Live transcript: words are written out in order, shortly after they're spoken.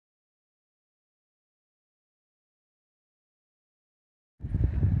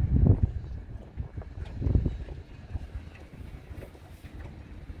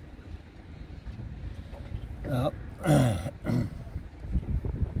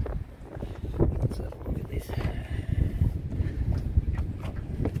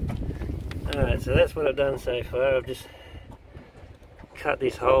Alright, so that's what I've done so far. I've just cut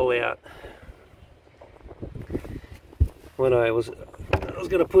this hole out. When I was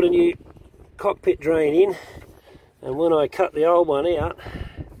going to put a new cockpit drain in, and when I cut the old one out,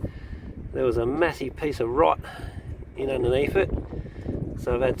 there was a massive piece of rot in underneath it,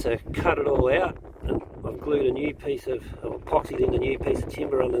 so I've had to cut it all out, and I've glued a new piece of, or epoxied in a new piece of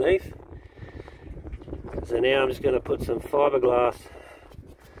timber underneath. So now I'm just going to put some fiberglass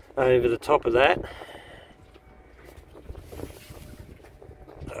over the top of that,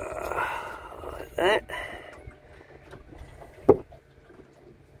 like that.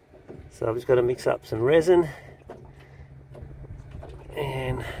 So I've just got to mix up some resin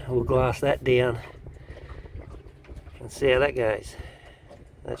and we'll glass that down and see how that goes.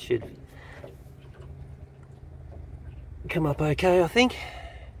 That should come up okay, I think.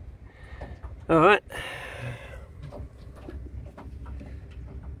 Alright.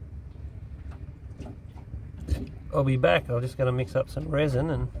 I'll be back. I'm just going to mix up some resin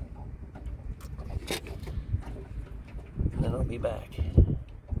and then I'll be back.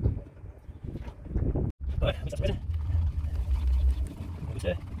 Right, mix up some resin. What do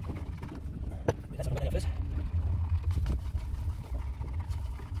we do? That's what I'm going to do first.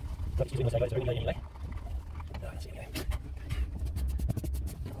 Don't just do this, I go through anyway. No, let's see, okay.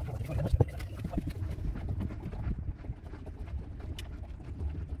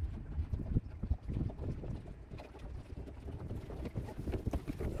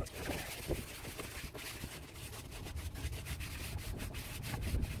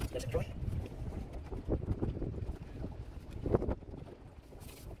 Let's enjoy.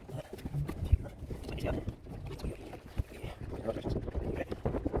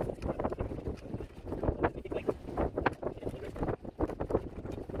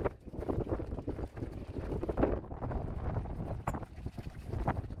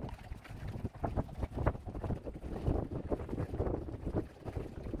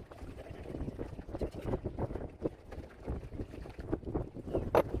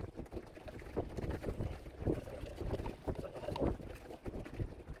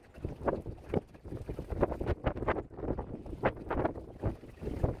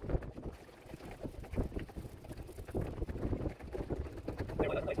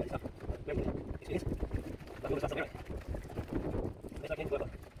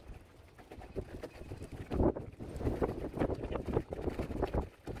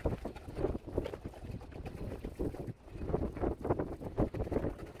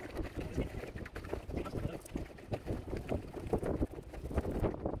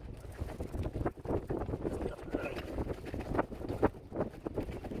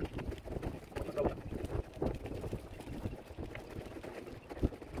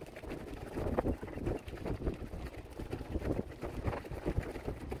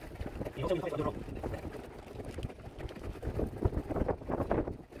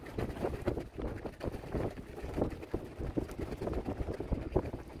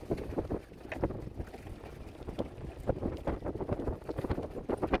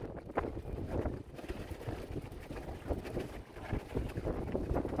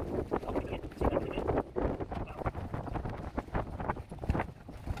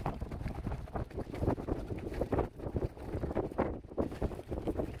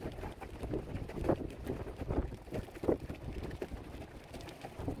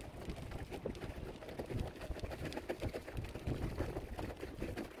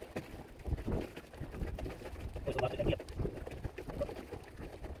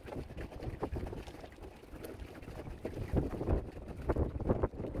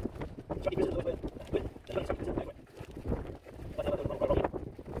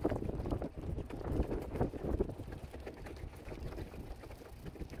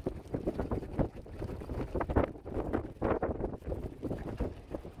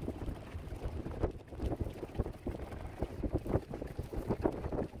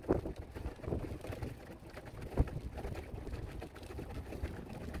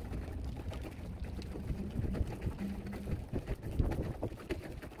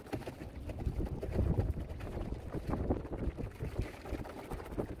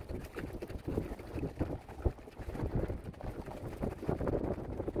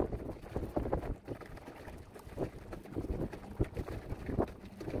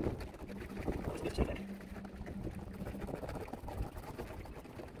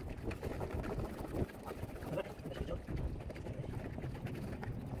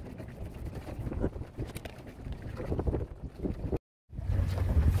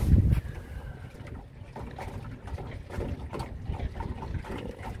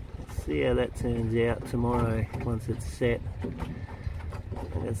 See how that turns out tomorrow once it's set.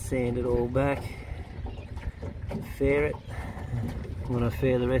 I'm and sand it all back and fair it when I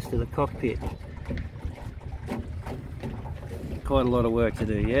fair the rest of the cockpit. Quite a lot of work to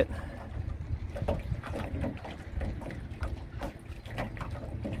do yet.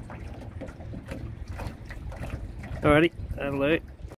 Alrighty, that'll do.